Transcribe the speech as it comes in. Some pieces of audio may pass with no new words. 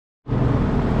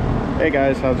Hey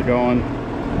guys, how's it going?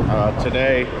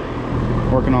 Today,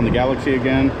 working on the Galaxie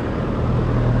again.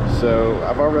 So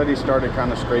I've already started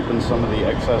kind of scraping some of the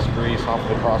excess grease off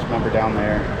the cross member down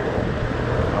there.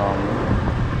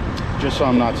 Just so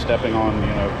I'm not stepping on,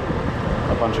 you know,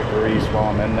 a bunch of grease while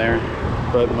I'm in there.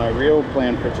 But my real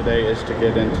plan for today is to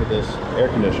get into this air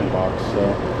conditioning box.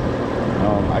 So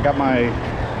I got my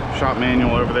shop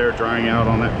manual over there drying out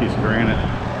on that piece of granite.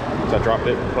 So I dropped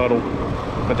it in the puddle.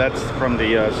 But that's from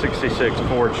the 66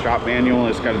 Ford shop manual.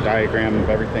 It's got a diagram of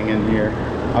everything in here.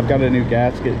 I've got a new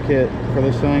gasket kit for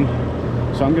this thing.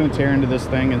 So I'm going to tear into this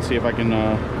thing and see if I can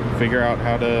figure out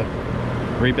how to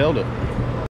rebuild it.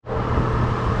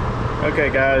 Okay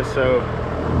guys, so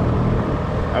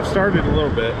I've started a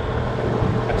little bit.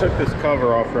 I took this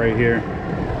cover off right here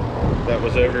that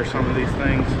was over some of these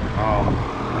things.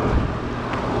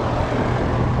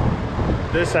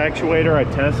 This actuator I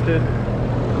tested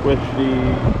with the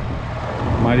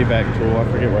Mighty Vac tool. I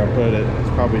forget where I put it. It's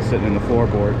probably sitting in the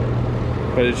floorboard,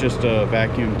 but it's just a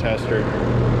vacuum tester.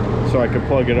 So I could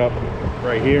plug it up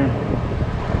right here,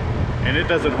 and it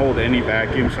doesn't hold any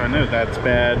vacuum, so I know that's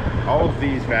bad. All of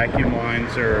these vacuum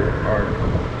lines are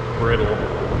brittle,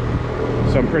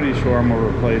 so I'm pretty sure I'm gonna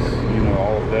replace, you know,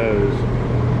 all of those.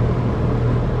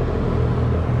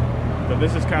 But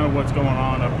this is kind of what's going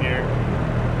on up here.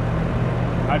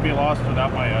 I'd be lost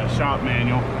without my shop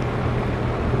manual.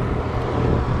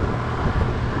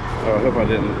 Oh, I hope I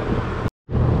didn't.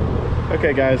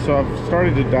 Okay guys, so I've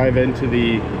started to dive into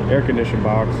the air conditioning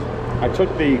box. I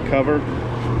took the cover,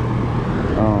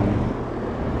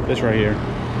 this right here.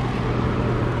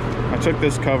 I took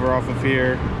this cover off of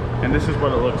here, and this is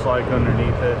what it looks like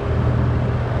underneath it.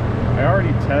 I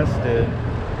already tested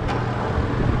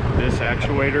this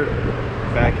actuator,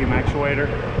 vacuum actuator,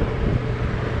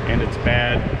 and it's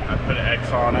bad. I put an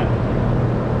X on it.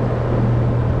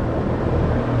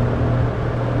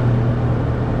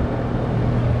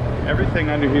 Everything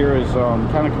under here is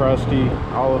kind of crusty.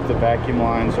 All of the vacuum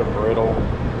lines are brittle.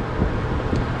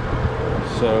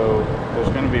 So there's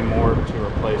going to be more to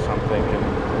replace, I'm thinking.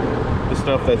 The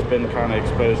stuff that's been kind of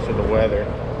exposed to the weather.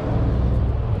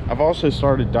 I've also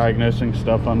started diagnosing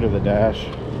stuff under the dash.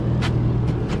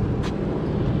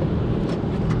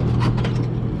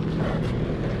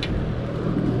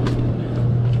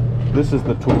 This is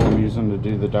the tool I'm using to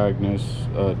do the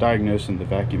diagnosing the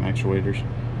vacuum actuators.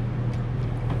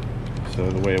 So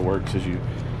the way it works is you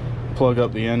plug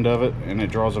up the end of it and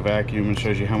it draws a vacuum and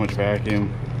shows you how much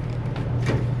vacuum.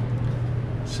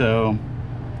 So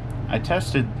I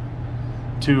tested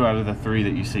 2 out of the 3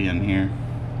 that you see in here.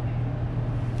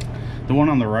 The one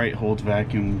on the right holds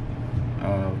vacuum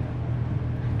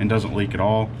and doesn't leak at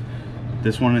all.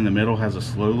 This one in the middle has a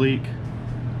slow leak.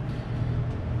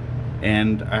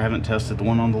 And I haven't tested the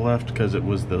one on the left because it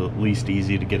was the least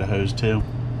easy to get a hose to.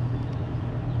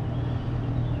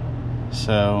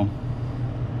 So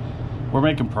we're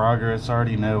making progress. I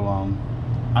already know I'm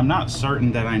not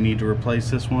certain that I need to replace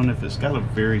this one. If it's got a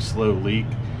very slow leak,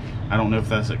 I don't know if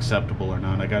that's acceptable or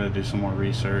not. I got to do some more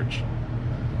research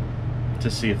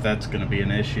to see if that's going to be an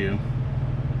issue.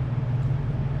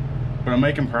 But I'm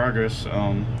making progress.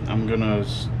 I'm gonna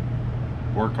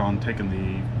work on taking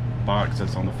the box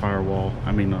that's on the firewall,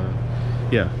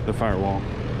 the firewall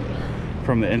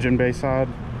from the engine bay side.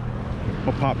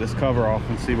 We'll pop this cover off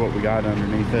and see what we got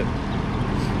underneath it.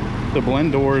 The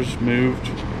blend doors moved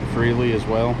freely as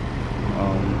well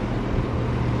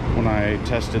when I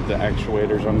tested the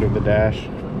actuators under the dash.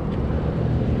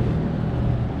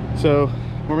 So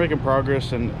we're making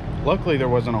progress, and luckily there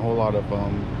wasn't a whole lot of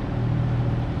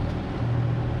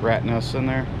rat nests in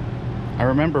there. I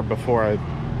remember before I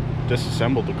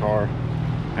disassembled the car,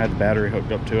 I had the battery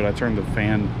hooked up to it. I turned the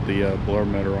blower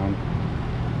motor on,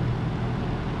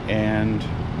 and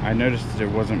I noticed that it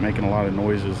wasn't making a lot of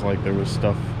noises, like there was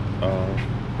stuff,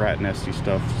 rat nesty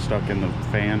stuff stuck in the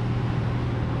fan.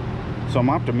 So I'm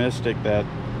optimistic that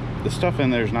the stuff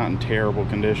in there is not in terrible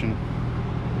condition.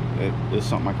 It is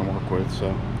something I can work with,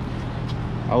 so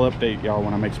I'll update y'all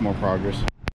when I make some more progress.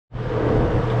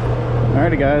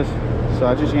 Alrighty guys, so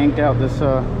I just yanked out this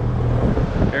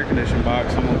air conditioning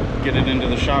box, and we'll get it into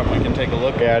the shop and we can take a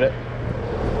look at it.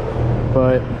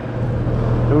 But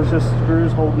there was just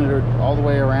screws holding it all the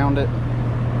way around it.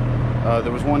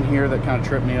 There was one here that kind of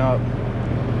tripped me up.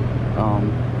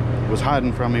 It was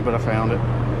hiding from me, but I found it.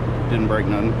 Didn't break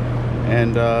nothing.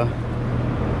 And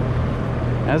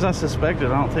as I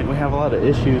suspected, I don't think we have a lot of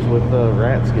issues with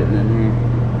rats getting in here.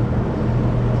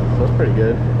 So that's pretty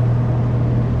good.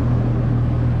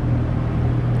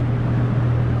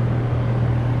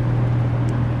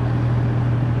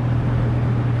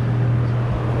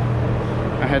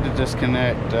 I had to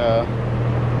disconnect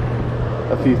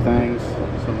a few things,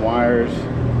 some wires,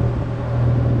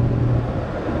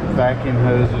 vacuum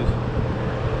hoses,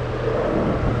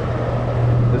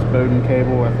 this Bowden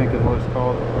cable I think is what it's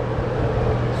called.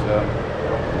 So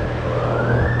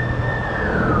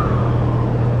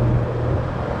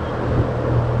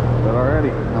but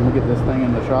alrighty, I'm gonna get this thing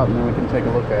in the shop and then we can take a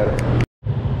look at it.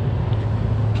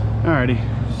 Alrighty,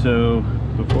 so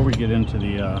before we get into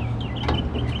the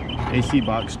AC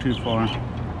box too far,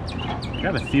 I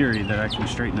got a theory that I can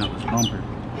straighten out this bumper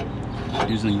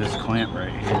using this clamp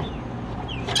right here.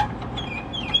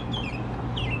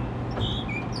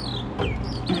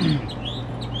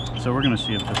 So we're gonna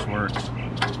see if this works.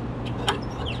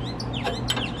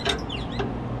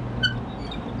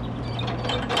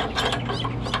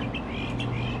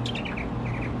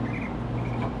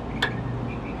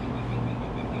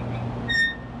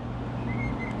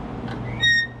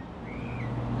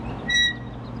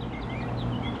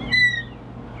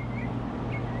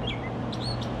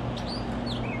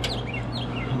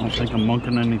 I don't think I'm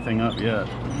munking anything up yet.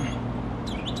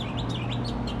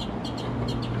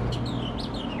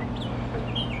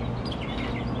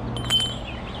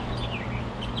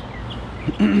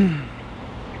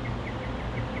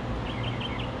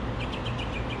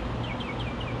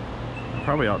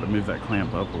 Probably ought to move that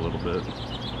clamp up a little bit.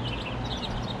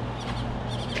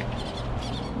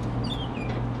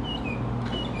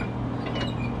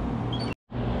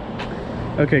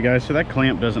 Okay guys, so that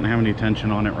clamp doesn't have any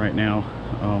tension on it right now.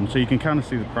 So you can kind of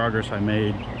see the progress I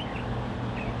made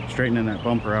straightening that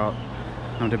bumper out.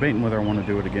 I'm debating whether I want to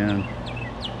do it again.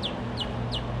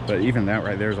 But even that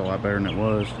right there is a lot better than it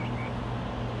was.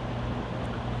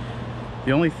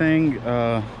 The only thing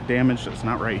damaged that's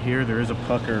not right here, there is a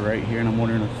pucker right here, and I'm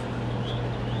wondering if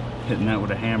hitting that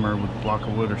with a hammer with a block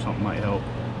of wood or something might help.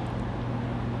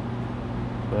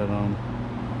 But I'm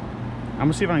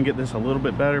gonna see if I can get this a little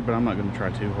bit better, but I'm not gonna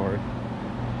try too hard.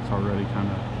 It's already kind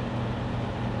of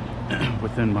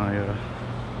within my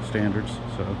standards.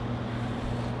 So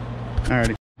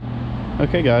alrighty.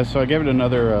 Okay guys, so I gave it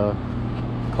another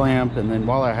clamp, and then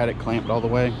while I had it clamped all the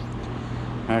way,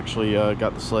 I actually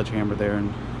got the sledgehammer there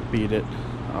and beat it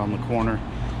on the corner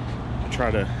to try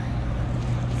to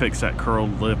fix that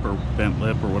curled lip or bent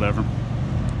lip or whatever.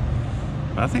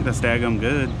 But I think that's daggum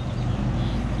good.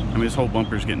 I mean, this whole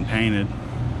bumper's getting painted.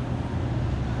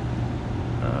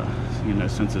 You know,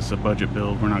 since it's a budget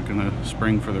build, we're not gonna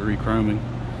spring for the re-chroming.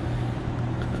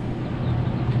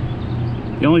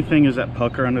 The only thing is that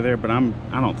pucker under there, but I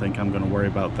don't think I'm gonna worry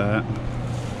about that.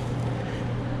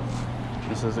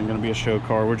 This isn't gonna be a show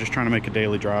car. We're just trying to make a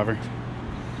daily driver.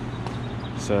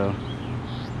 So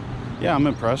yeah, I'm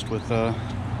impressed with how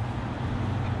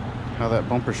that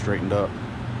bumper straightened up.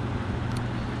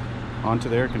 Onto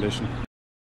the air conditioning.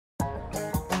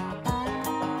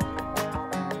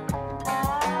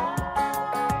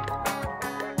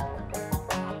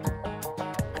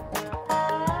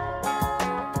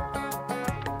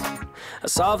 I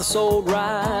saw this old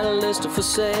ride listed for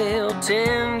sale,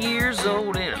 10 years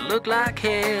old, and it looked like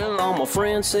hell. All my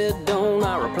friends said don't,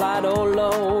 I replied, oh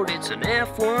Lord. It's an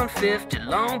F-150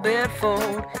 long bed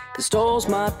Ford. It stores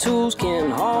my tools,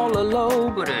 can haul a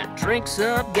load, but it drinks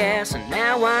up gas and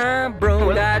now I'm broke.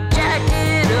 Well, I jacked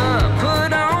it up,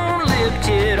 put on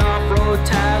lifted off-road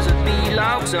tires with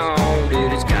B-locks on.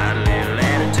 Dude, it's got a little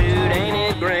attitude,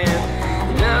 ain't it grand?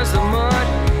 It does the mud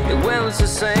as well as the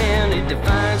sand. It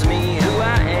defines me who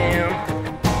I am.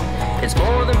 It's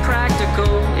more than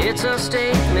practical, it's a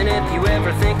statement. If you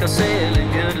ever think I'll sell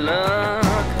it, good luck.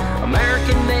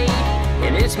 American made,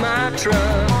 and it's my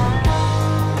truck.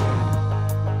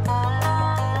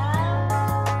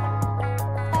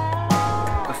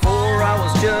 Before I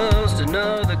was just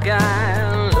another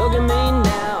guy. Look at me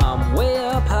now, I'm way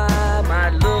up high.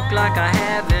 Might look like I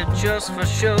have it just for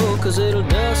show, cause it'll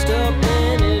dust up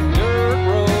any dirt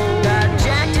road. I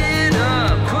jacked it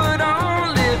up, put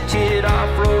on lifted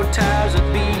off-road tires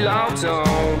with B-locks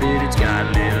on. Dude, it's got a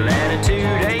little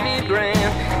attitude, ain't it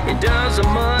grand? It does the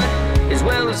mud as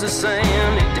well as the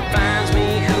sand. It defines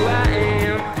me who I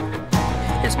am.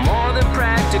 It's more than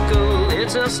practical,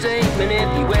 it's a statement.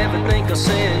 If you ever think I'll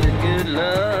sell it, good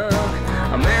luck.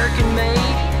 American made,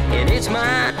 and it's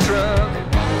my truck.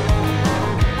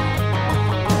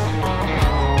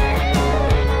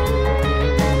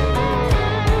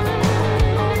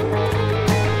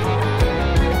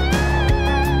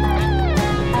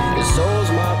 It stores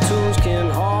my tools, can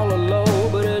haul a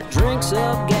load, but it drinks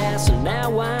up gas and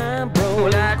now I'm broke.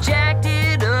 Well, I jacked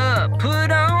it up,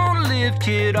 put on lift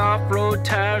lifted off-road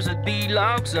tires with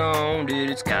B-locks on.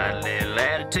 Dude, it's got a little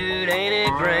attitude, ain't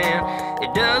it grand?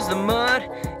 It does the mud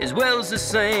as well as the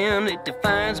sand. It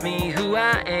defines me who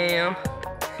I am.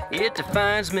 It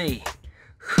defines me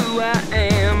who I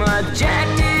am. I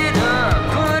jacked it up,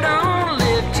 put on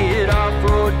lifted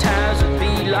off-road tires with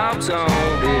B-locks on.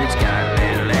 Dude, it's got a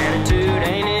little attitude,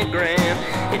 ain't it grand?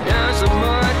 It does the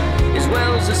mud as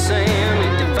well as the sand.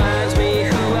 It defines me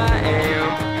who I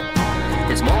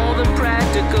am. It's more than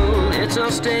practical, it's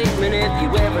a statement if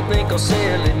you ever think I'll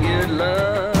sell it, good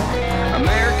luck.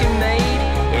 American made,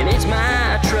 and it's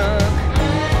my truck.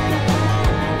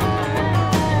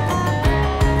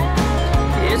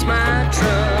 It's my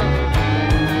truck.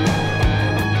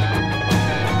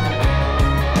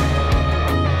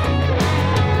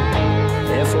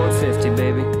 F-450,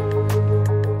 baby.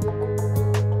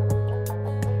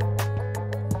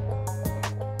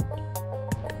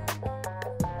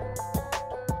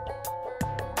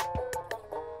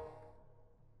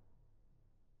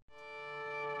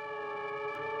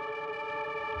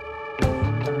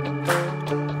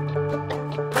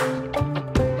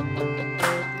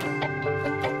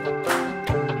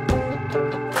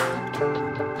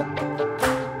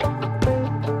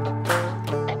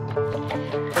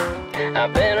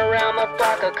 I've been around the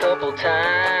block a couple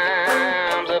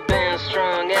times. I've been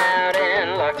strung out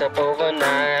and locked up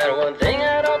overnight. One thing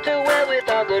I don't do well with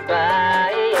all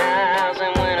goodbyes,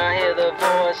 and when I hear the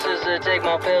voices that take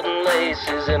my belt and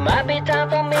laces, it might be time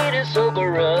for me to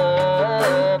sober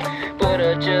up, but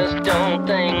I just don't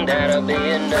think that'll be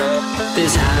enough.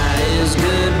 This high is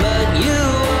good, but you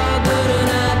are good and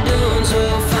not doing so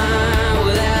fine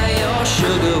without your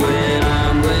sugar. When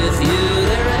I'm with you,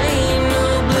 there ain't no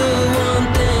blue. One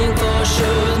thing for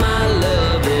sure is my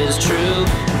love is true.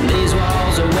 These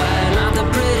walls are white, not the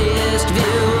prettiest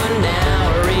view, and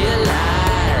now I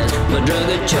realize my drug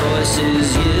of choice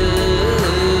is you.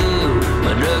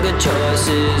 My drug of choice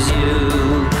is you.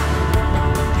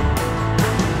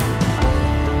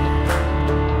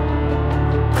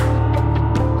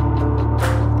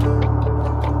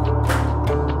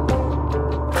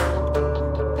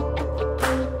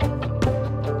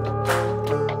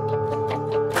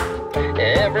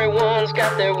 Everyone's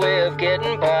got their way of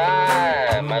getting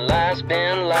by. My life's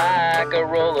been like a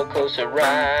roller coaster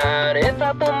ride. If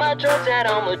I put my drugs out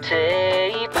on the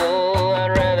table,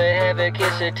 I'd rather have a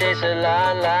kiss that tastes a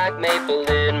lot like maple.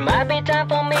 It might be time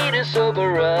for me to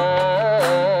sober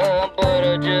up, but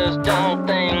I just don't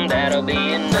think that'll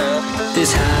be enough.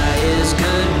 This high is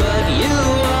good, but you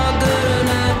are good and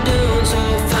not doing so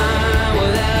fine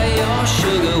without your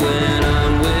sugar. When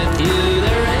I'm with you,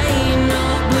 there ain't no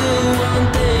blue. One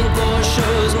thing for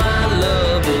sure is my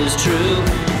love is true.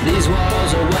 These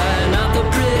walls are white, not the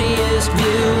prettiest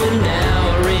view, and now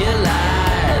I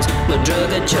realize my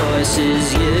drug of choice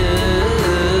is you.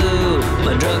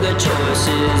 My drug of choice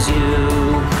is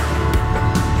you.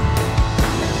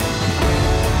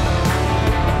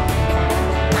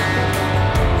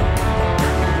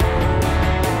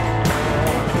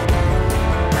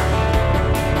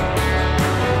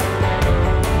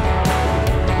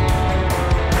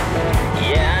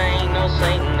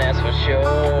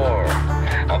 Sure,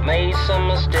 I've made some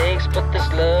mistakes, but this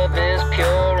love is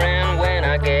pure. And when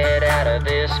I get out of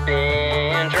this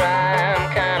spin dry,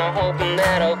 I'm kinda hoping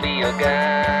that I'll be a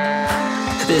guy.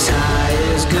 This high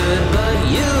is good, but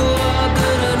you are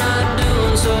good and not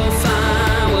doing so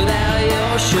fine without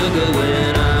your sugar.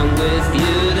 When I'm with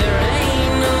you, there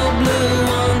ain't no blue.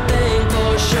 One thing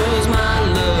for sure is my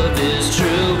love is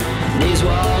true. These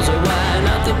walls are white,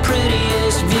 not the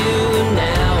prettiest view, and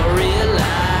now I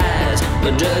realize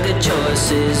my drug of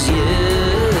choice is you.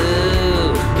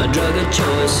 My drug of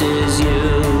choice is you.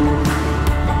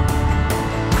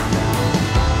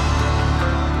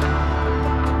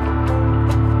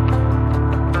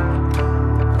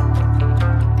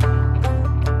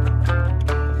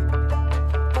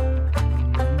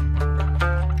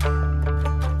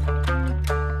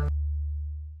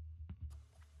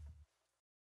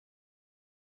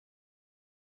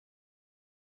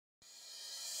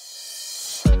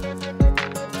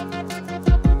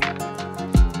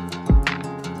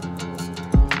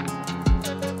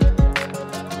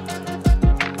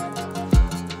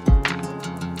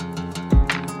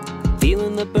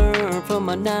 Feeling the burn from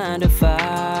my 9 to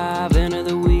 5. End of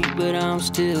the week, but I'm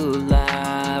still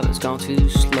alive. It's gone too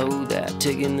slow, that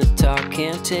ticking the talk.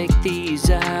 Can't take these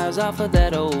eyes off of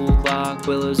that old clock.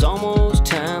 Well, it's almost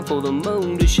time for the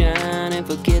moon to shine and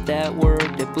forget that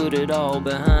work that put it all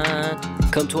behind.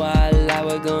 Come twilight,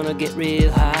 we're gonna get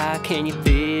real high. Can you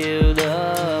feel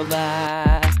the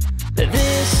vibe?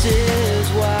 This is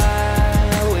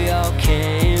why we all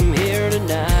came here today.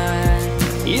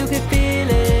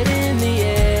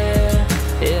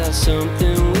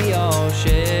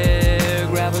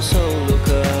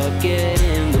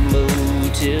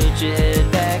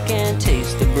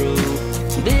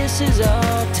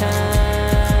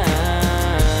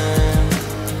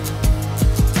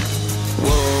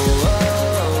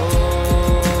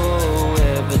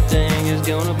 is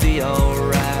gonna be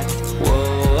alright.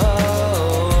 Whoa,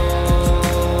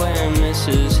 and this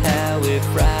is how we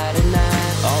Friday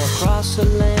night. All across the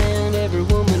land, every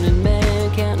woman and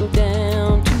man counting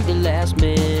down to the last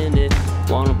minute.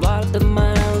 Wanna blot the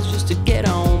miles just to get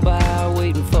on by,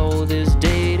 waiting for this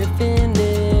day to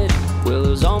finish.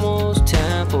 Well, it's almost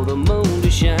time for the moon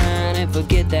to shine, and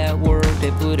forget that work,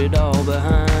 they put it all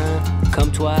behind.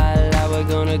 Come twilight, we're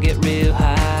gonna get real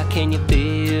high. Can you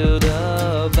feel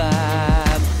the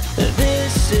vibe?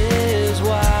 This is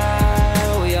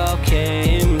why we all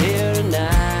came here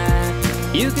tonight.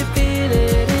 You can feel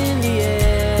it in the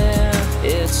air,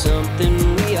 it's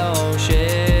something we all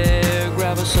share.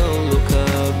 Grab a solo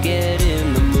cup, get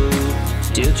in the mood,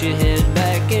 tilt your head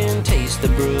back and taste the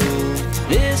brew.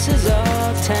 This is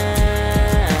our time.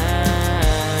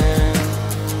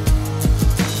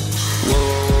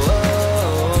 Whoa,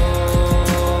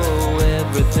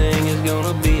 everything is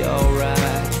gonna be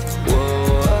alright.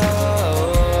 Whoa,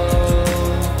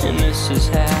 and this is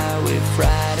how we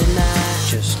Friday night.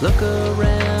 Just look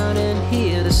around and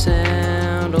hear the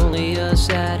sound. Only us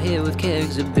out here with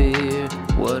kegs of beer.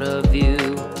 What a view,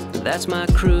 that's my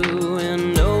crew,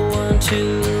 and no one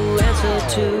to answer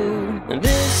to. And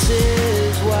this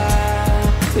is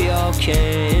why we all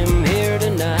came here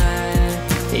tonight.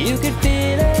 You could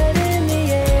feel it in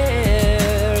the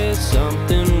air, it's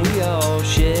something we all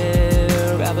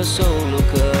share. Grab a solo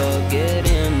cup, get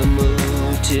in the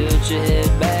mood, tilt your head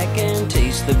back and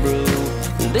taste the brew.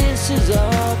 This is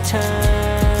our time.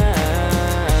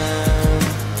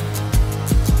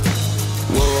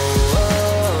 Whoa,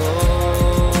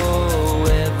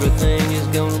 everything is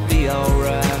gonna be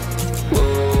alright.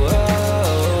 Whoa,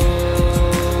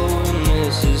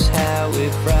 this is how we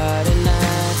Friday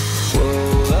night.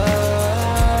 Whoa,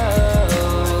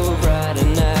 Friday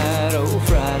night, oh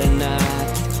Friday night.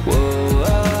 Whoa,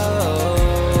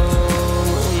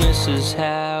 this is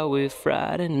how we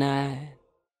Friday night.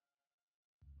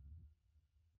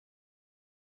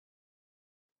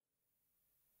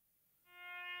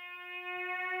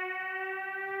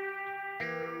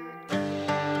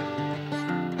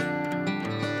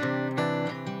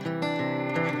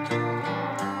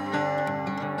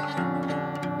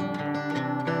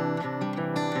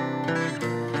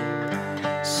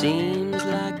 Seems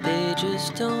like they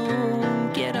just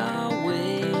don't get our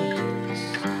ways.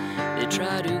 They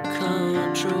try to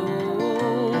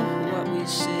control what we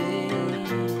say.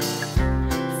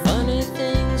 Funny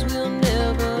things will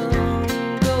never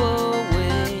go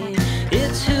away.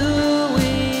 It's who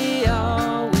we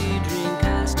are. We drink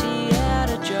iced tea out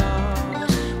of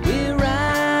jars. We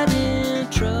ride in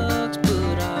trucks,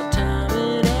 put our time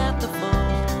in at the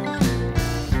farm.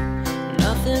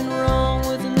 Nothing wrong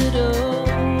with a little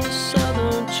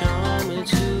Southern charm,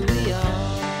 it's who we are.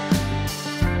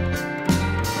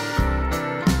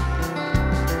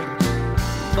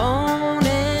 Born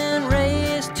and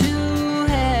raised to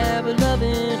have a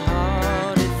loving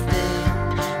heart. If they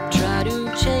try to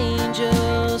change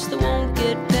us, they won't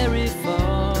get very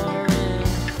far.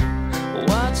 And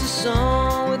what's a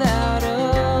song without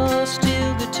a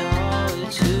steel guitar?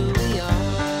 It's who we are.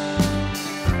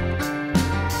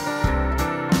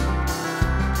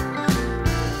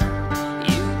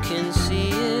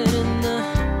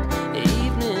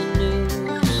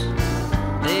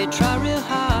 Try real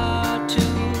hard to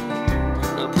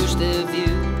push their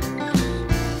views.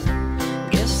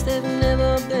 Guess they've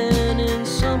never been in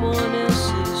someone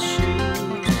else's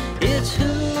shoes. It's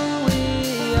who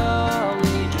we are.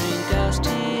 We drink iced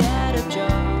tea out of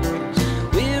jars.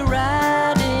 We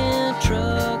ride in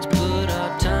trucks, put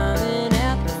our time in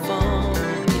at the farm.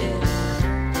 Yeah,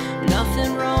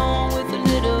 nothing wrong with a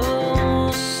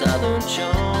little Southern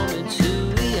charm. It's who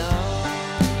we are.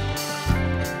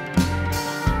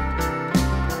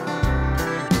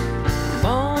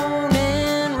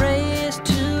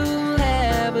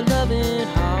 Loving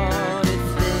heart. If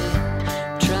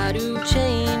they try to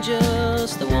change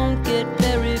us, they won't get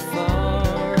very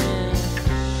far. And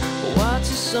what's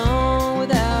a song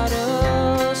without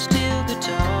a steel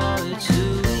guitar? It's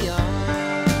who we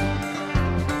are.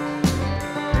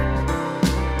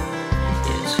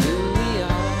 It's who we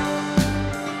are.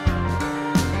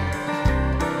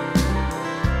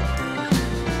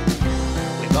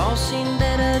 We've all seen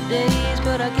better days,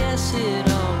 but I guess it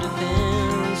all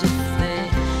depends. If they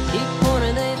keep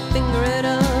pointing their finger at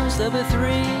us, there'll be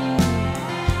three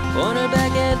pointed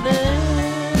back at them.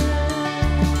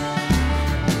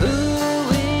 Who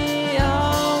we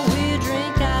are, we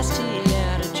drink iced tea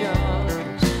out of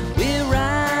jars. We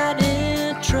ride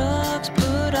in trucks,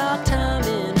 put our time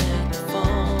in at the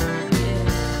farm. Yeah,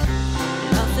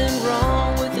 nothing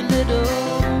wrong with a little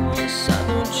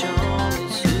Southern charm.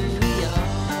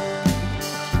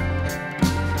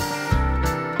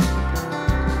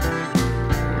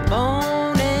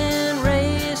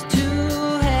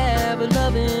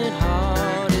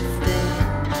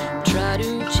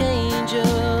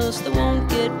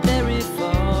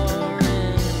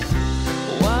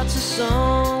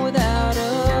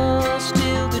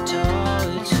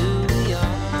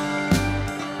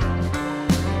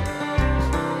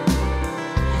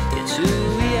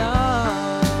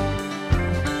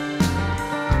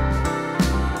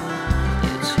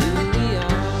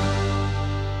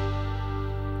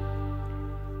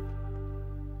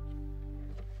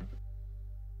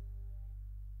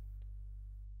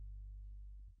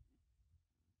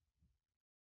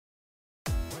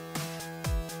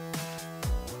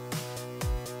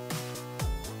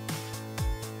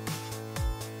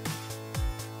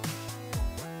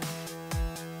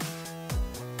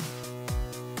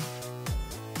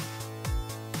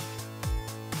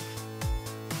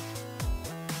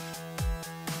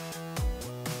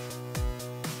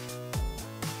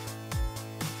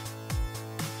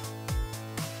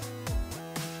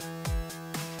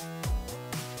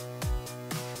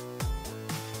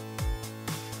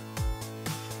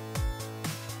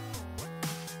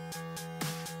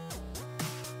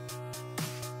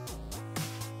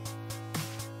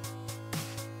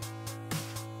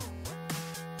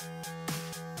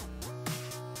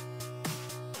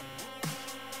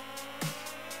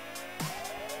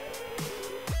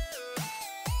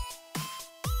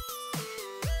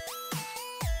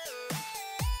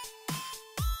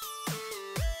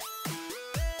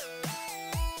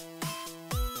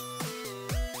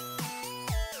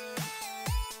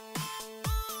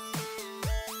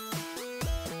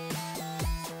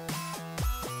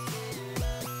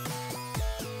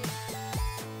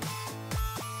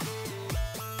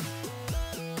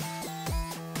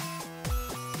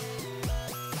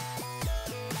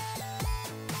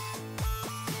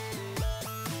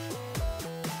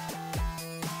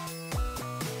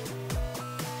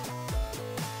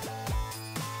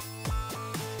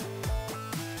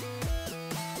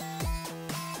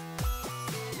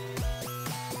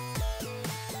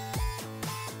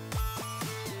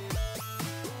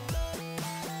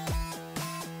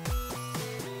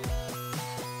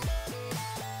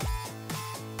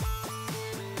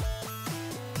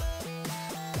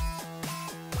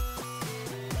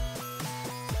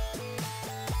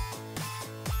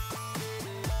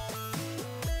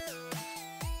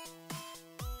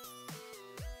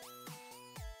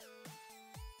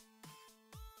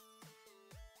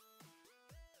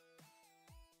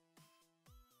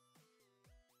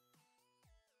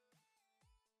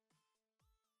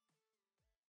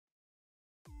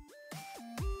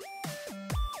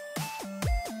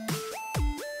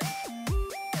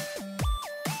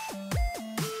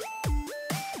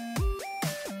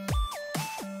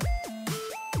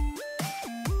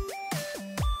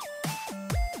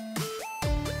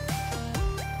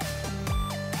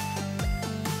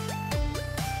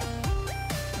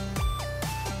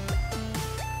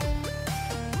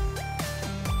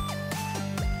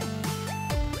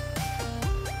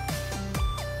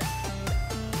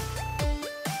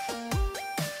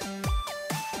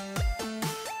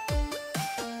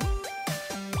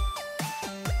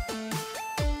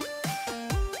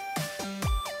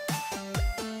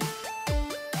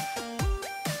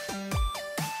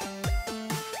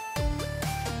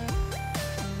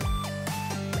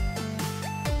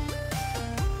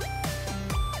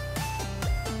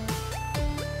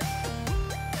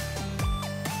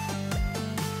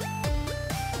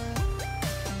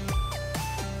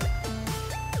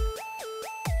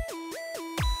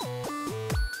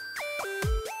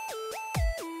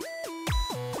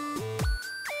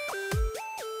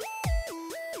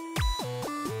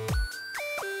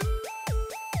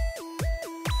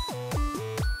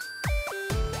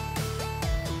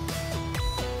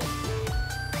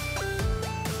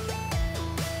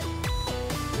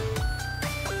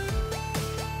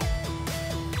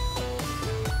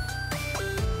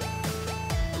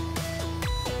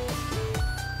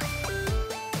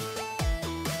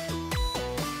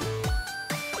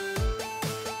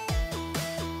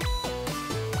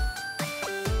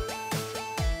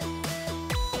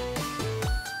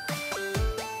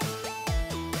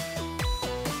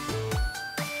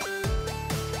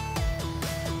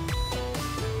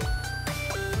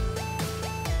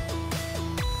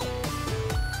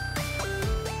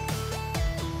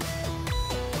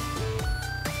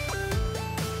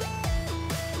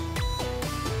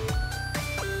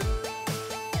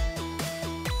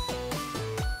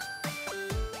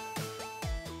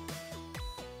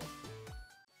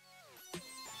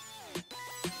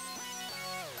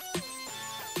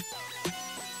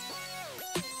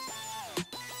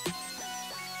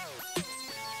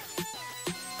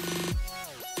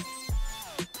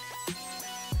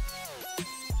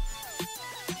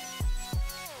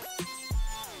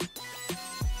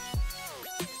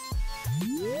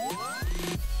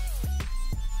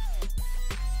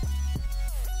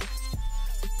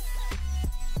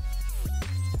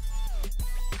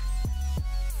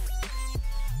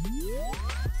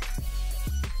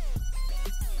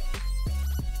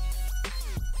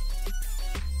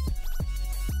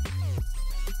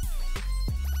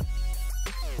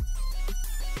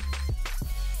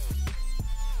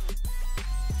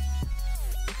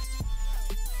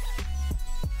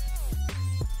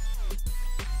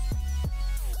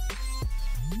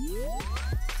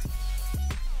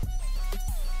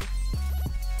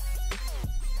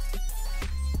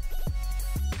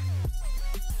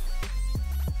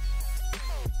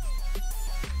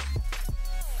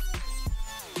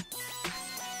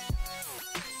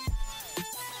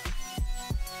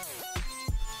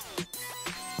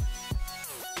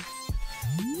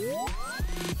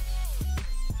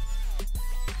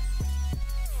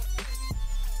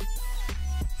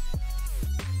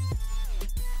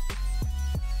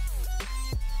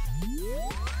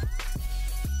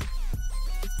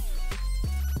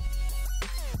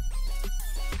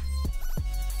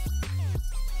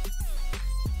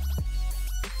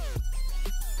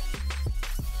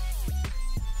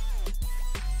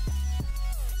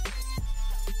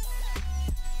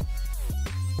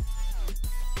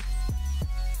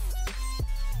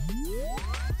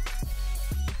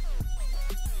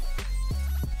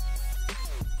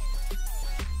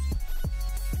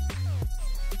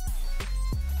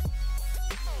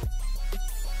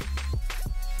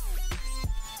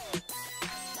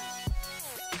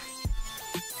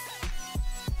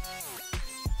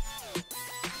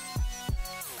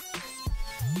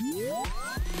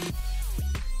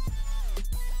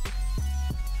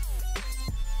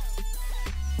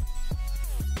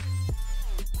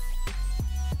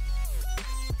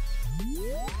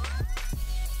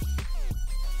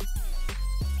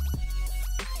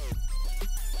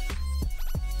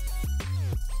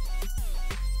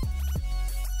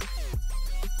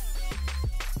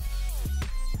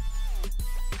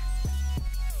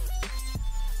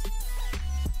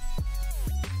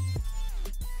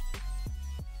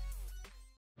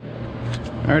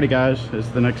 Alrighty guys, it's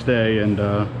the next day, and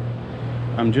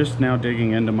I'm just now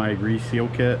digging into my reseal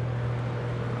kit.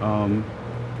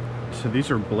 So these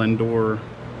are Blendor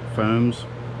foams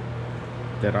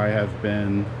that I have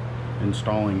been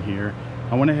installing here.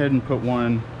 I went ahead and put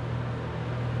one,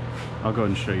 I'll go ahead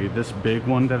and show you. This big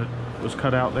one that was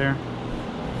cut out there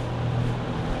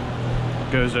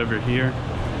goes over here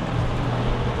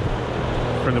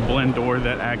for the Blendor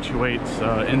that actuates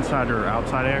inside or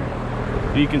outside air.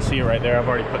 You can see it right there. I've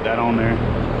already put that on there.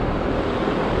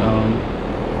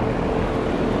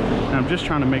 And I'm just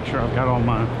trying to make sure I've got all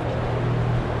my,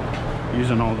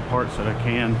 using all the parts that I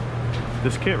can.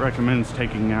 This kit recommends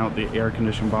taking out the air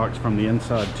conditioning box from the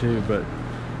inside too, but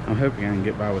I'm hoping I can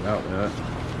get by without that.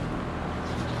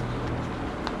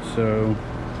 So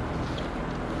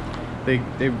they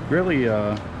really,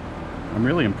 I'm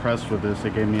really impressed with this. They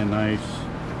gave me a nice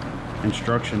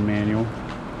instruction manual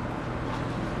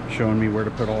showing me where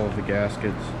to put all of the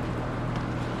gaskets.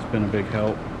 It's been a big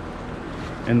help.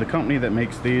 And the company that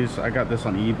makes these, I got this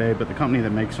on eBay, but the company that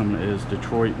makes them is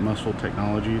Detroit Muscle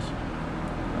Technologies,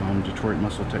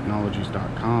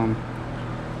 DetroitMuscleTechnologies.com.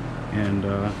 And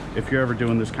if you're ever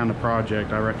doing this kind of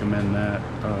project, I recommend that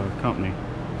company.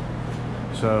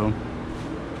 So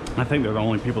I think they're the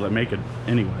only people that make it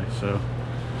anyway. So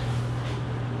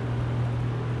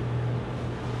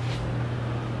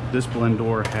this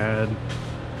Blendor had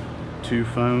 2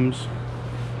 foams.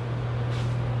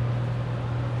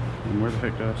 And where the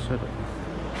heck did I set it?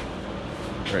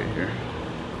 Right here.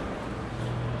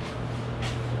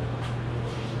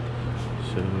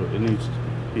 So it needs to,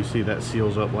 you see that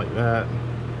seals up like that,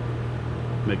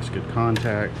 makes good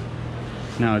contact.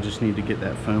 Now I just need to get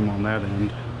that foam on that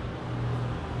end.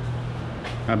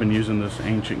 I've been using this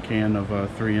ancient can of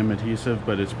 3M adhesive,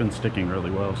 but it's been sticking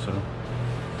really well. So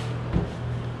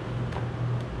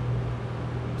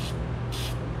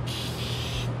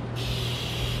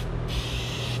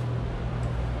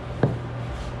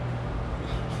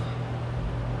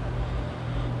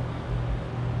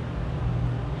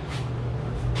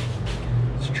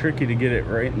tricky to get it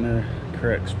right in the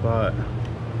correct spot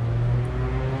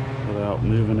without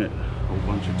moving it a whole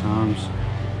bunch of times.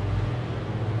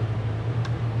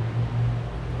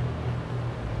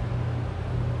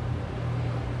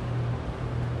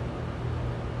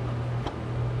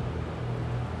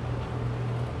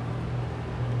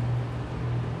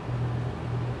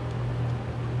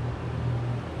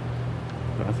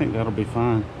 But I think that'll be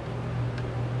fine.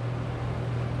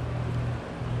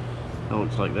 That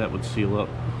looks like that would seal up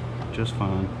just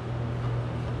fine.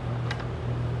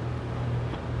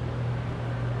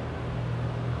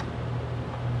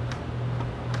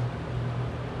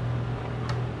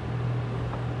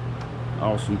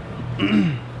 Awesome.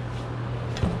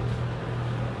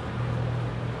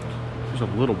 There's a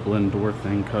little Blendor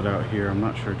thing cut out here. I'm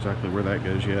not sure exactly where that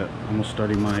goes yet. I'm gonna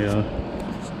study my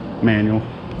manual.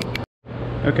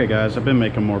 Okay guys, I've been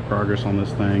making more progress on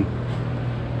this thing.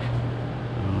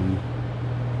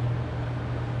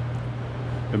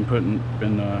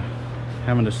 Been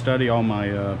having to study all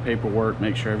my paperwork,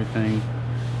 make sure everything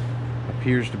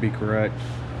appears to be correct,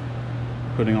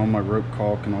 putting all my rope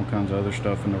caulk and all kinds of other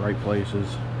stuff in the right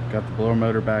places. Got the blower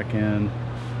motor back in.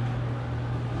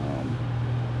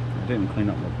 I didn't clean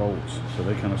up my bolts, so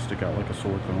they kind of stick out like a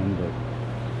sore thumb, but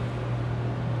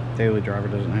daily driver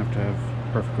doesn't have to have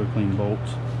perfectly clean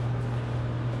bolts.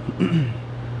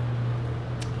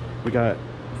 We got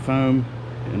foam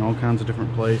in all kinds of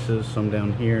different places, some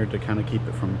down here to kind of keep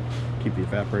the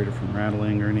evaporator from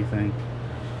rattling or anything.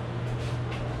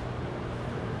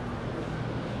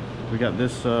 We got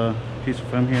this piece of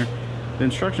foam here. The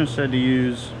instructions said to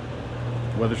use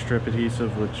weather strip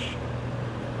adhesive, which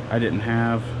I didn't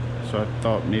have, so I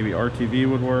thought maybe RTV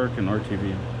would work, and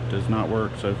RTV does not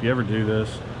work. So if you ever do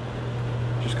this,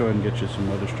 just go ahead and get you some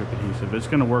weather strip adhesive. It's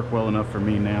going to work well enough for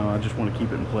me now. I just want to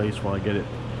keep it in place while I get it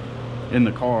in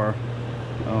the car.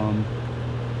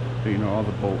 But you know, all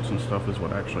the bolts and stuff is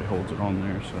what actually holds it on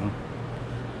there. So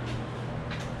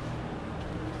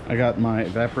I got my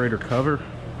evaporator cover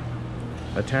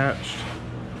attached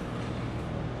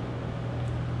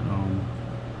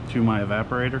to my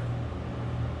evaporator,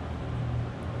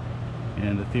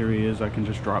 and the theory is I can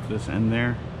just drop this in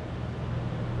there.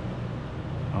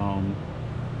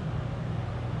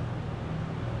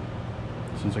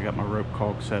 Since I got my rope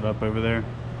caulk set up over there,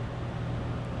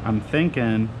 I'm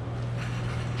thinking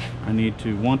I need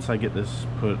to, once I get this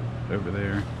put over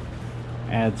there,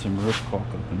 add some rope caulk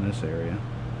up in this area.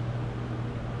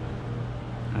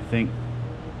 I think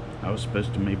I was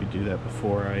supposed to maybe do that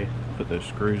before I put those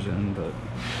screws in, but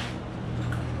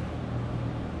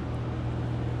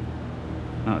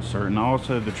not certain.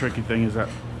 Also, the tricky thing is that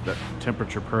that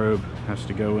temperature probe has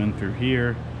to go in through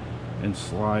here and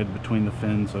slide between the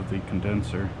fins of the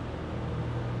condenser.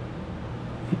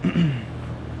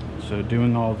 So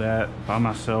doing all that by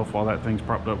myself while that thing's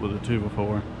propped up with a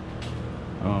 2x4,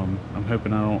 I'm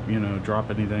hoping I don't, you know,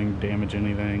 drop anything, damage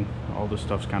anything. All this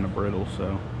stuff's kind of brittle,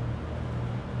 so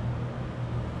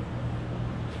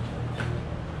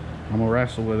I'm gonna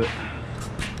wrestle with it.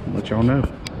 I'll let y'all know.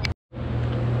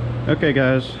 Okay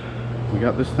guys, we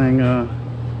got this thing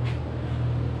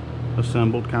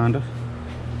assembled, kind of.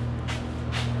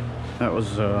 That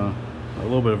was a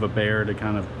little bit of a bear to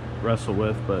kind of wrestle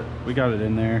with, but we got it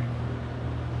in there.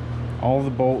 All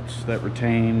the bolts that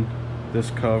retain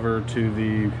this cover to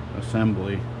the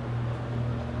assembly,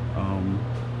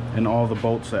 and all the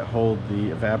bolts that hold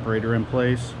the evaporator in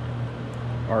place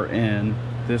are in.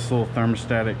 This little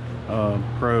thermostatic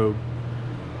probe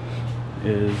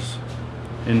is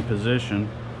in position.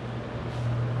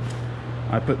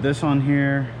 I put this on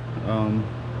here,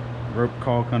 rope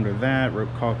caulk under that, rope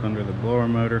caulk under the blower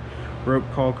motor, rope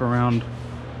caulk around,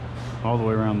 all the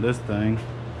way around this thing.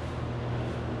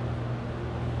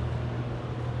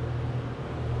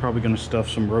 Probably gonna stuff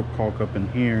some rope caulk up in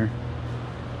here.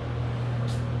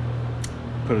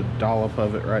 Put a dollop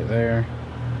of it right there.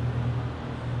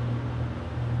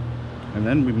 And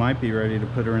then we might be ready to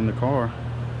put her in the car.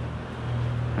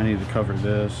 I need to cover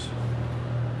this.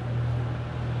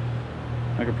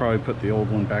 I could probably put the old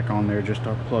one back on there just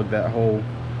to plug that hole.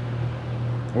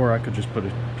 Or I could just put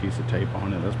a piece of tape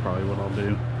on it. That's probably what I'll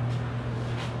do.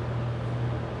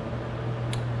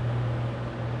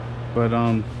 But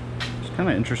it's kind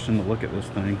of interesting to look at this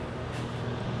thing.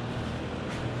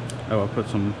 Oh, I put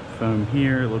some foam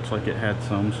here. It looks like it had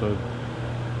some, so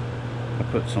I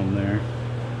put some there.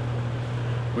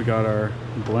 We got our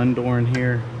blend door in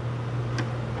here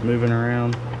moving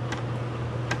around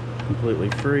completely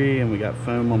free, and we got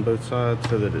foam on both sides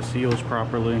so that it seals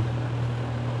properly.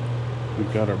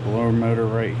 We've got our blower motor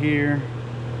right here.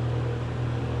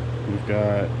 We've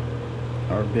got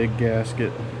our big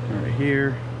gasket right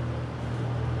here,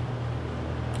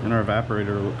 and our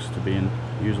evaporator looks to be in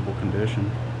usable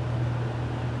condition.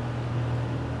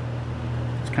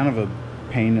 It's kind of a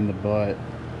pain in the butt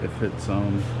if it's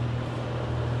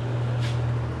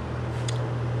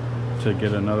to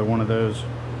get another one of those.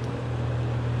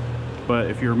 But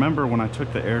if you remember, when I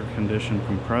took the air conditioning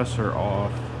compressor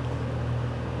off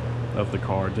of the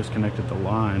car, disconnected the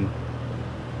line,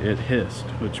 it hissed,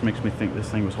 which makes me think this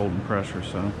thing was holding pressure,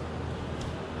 so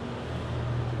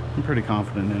I'm pretty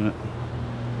confident in it.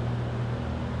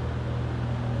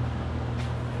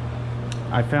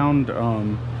 I found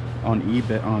on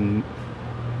eBay, on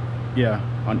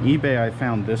eBay I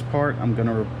found this part.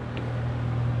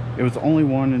 It was the only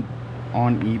one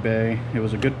on eBay. It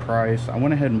was a good price. I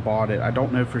went ahead and bought it. I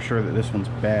don't know for sure that this one's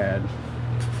bad,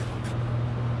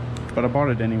 but I bought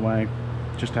it anyway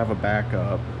just to have a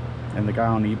backup, and the guy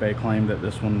on eBay claimed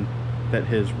that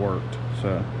his worked.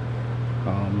 So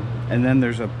and then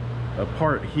there's a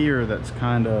part here that's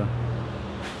kind of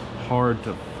hard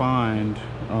to find.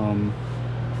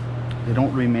 They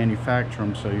don't remanufacture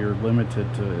them, so you're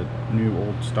limited to new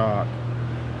old stock.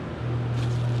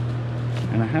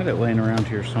 And I had it laying around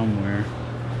here somewhere.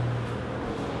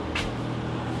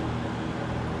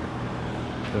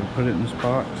 So put it in this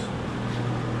box.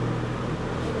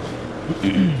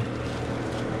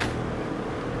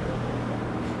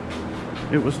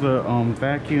 It was the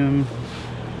vacuum.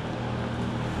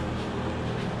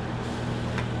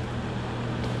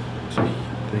 It's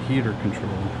the heater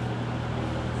control.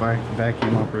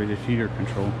 Vacuum operated heater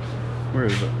control. Where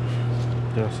is it?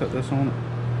 Did I set this on it?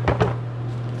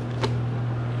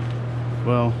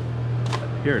 Well,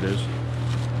 here it is.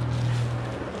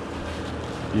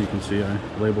 You can see I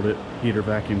labeled it heater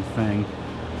vacuum thing.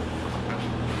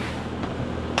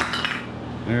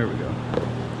 There we go.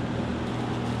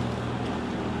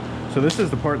 So this is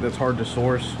the part that's hard to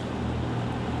source,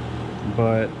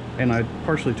 and I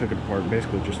partially took it apart,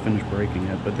 basically just finished breaking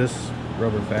it, but this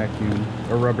rubber vacuum,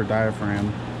 or rubber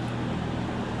diaphragm,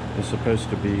 is supposed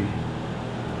to be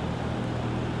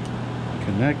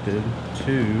connected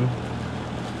to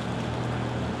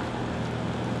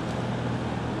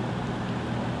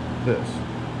this,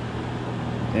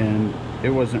 and it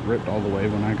wasn't ripped all the way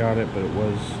when I got it, but it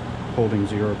was holding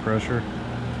 0 pressure.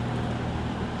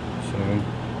 So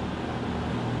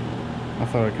I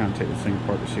thought I'd kind of take this thing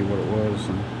apart to see what it was,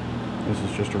 and this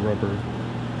is just a rubber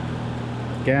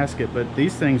gasket. But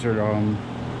these things are,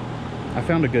 I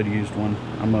found a good used one.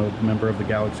 I'm a member of the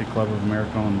Galaxie Club of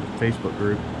America on the Facebook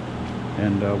group,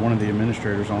 and one of the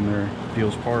administrators on there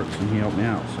deals parts, and he helped me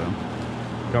out, so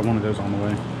got one of those on the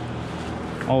way.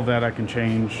 All of that I can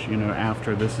change, you know,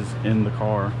 after this is in the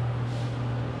car.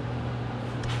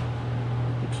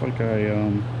 Looks like I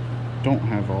don't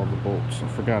have all the bolts. I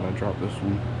forgot I dropped this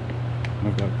one.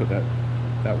 I've got to put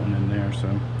that one in there, so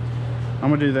I'm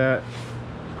gonna do that.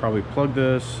 Probably plug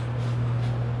this,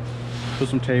 put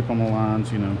some tape on the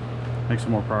lines, you know, make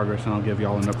some more progress, and I'll give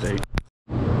y'all an update.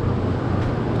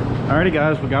 Alrighty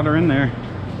guys, we got her in there.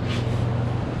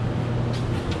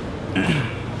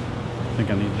 I think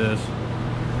I need this.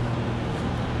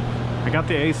 I got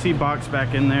the AC box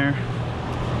back in there.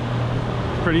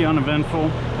 Pretty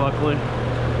uneventful, luckily.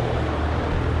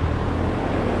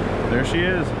 There she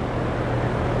is.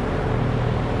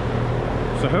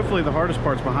 So hopefully the hardest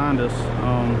part's behind us.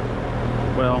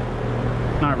 Well,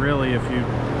 not really if you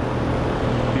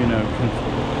know,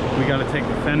 we got to take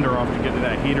the fender off to get to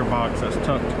that heater box that's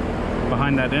tucked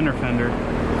behind that inner fender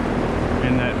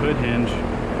and that hood hinge.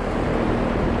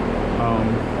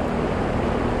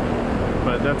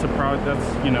 But that's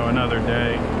that's, you know, another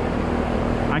day.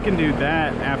 I can do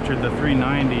that after the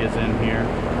 390 is in here,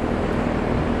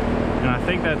 and I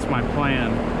think that's my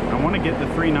plan. I want to get the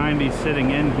 390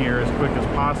 sitting in here as quick as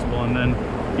possible, and then,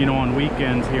 you know, on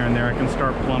weekends here and there I can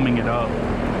start plumbing it up,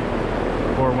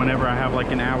 or whenever I have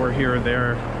like an hour here or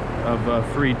there of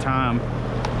free time.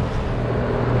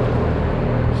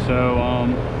 So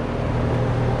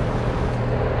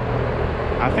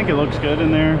I think it looks good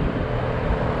in there.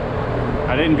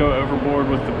 I didn't go overboard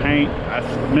with the paint. I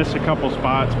missed a couple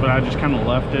spots, but I just kind of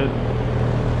left it.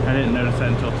 I didn't notice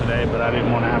that until today, but I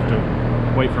didn't want to have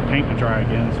to wait for paint to dry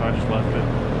again, so I just left it.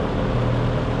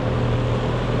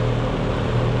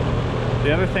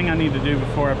 The other thing I need to do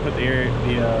before I put the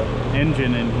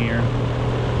engine in here,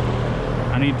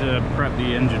 I need to prep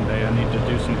the engine bay. I need to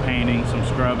do some painting, some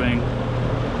scrubbing,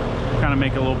 kind of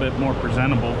make it a little bit more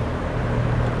presentable.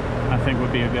 I think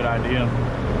would be a good idea.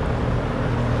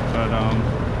 But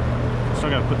still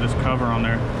got to put this cover on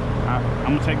there.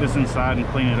 I'm gonna take this inside and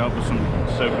clean it up with some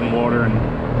soap and water, and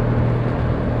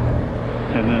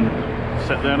then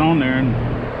set that on there, and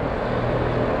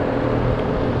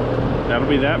that'll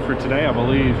be that for today, I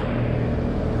believe.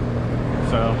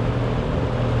 So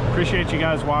appreciate you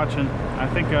guys watching. I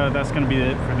think that's gonna be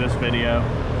it for this video,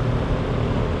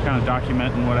 kind of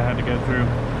documenting what I had to go through.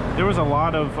 There was a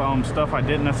lot of stuff I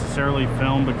didn't necessarily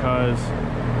film because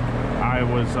I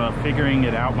was figuring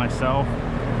it out myself,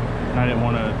 and I didn't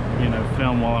want to, you know,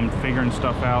 film while I'm figuring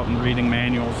stuff out and reading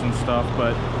manuals and stuff.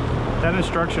 But that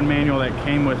instruction manual that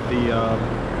came with the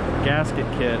gasket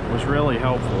kit was really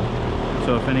helpful.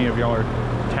 So if any of y'all are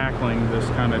tackling this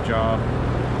kind of job,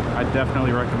 I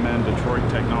definitely recommend Detroit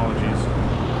Technologies,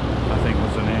 I think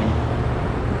was the name.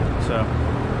 So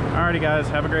alrighty guys,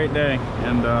 have a great day,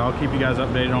 and I'll keep you guys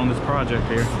updated on this project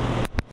here.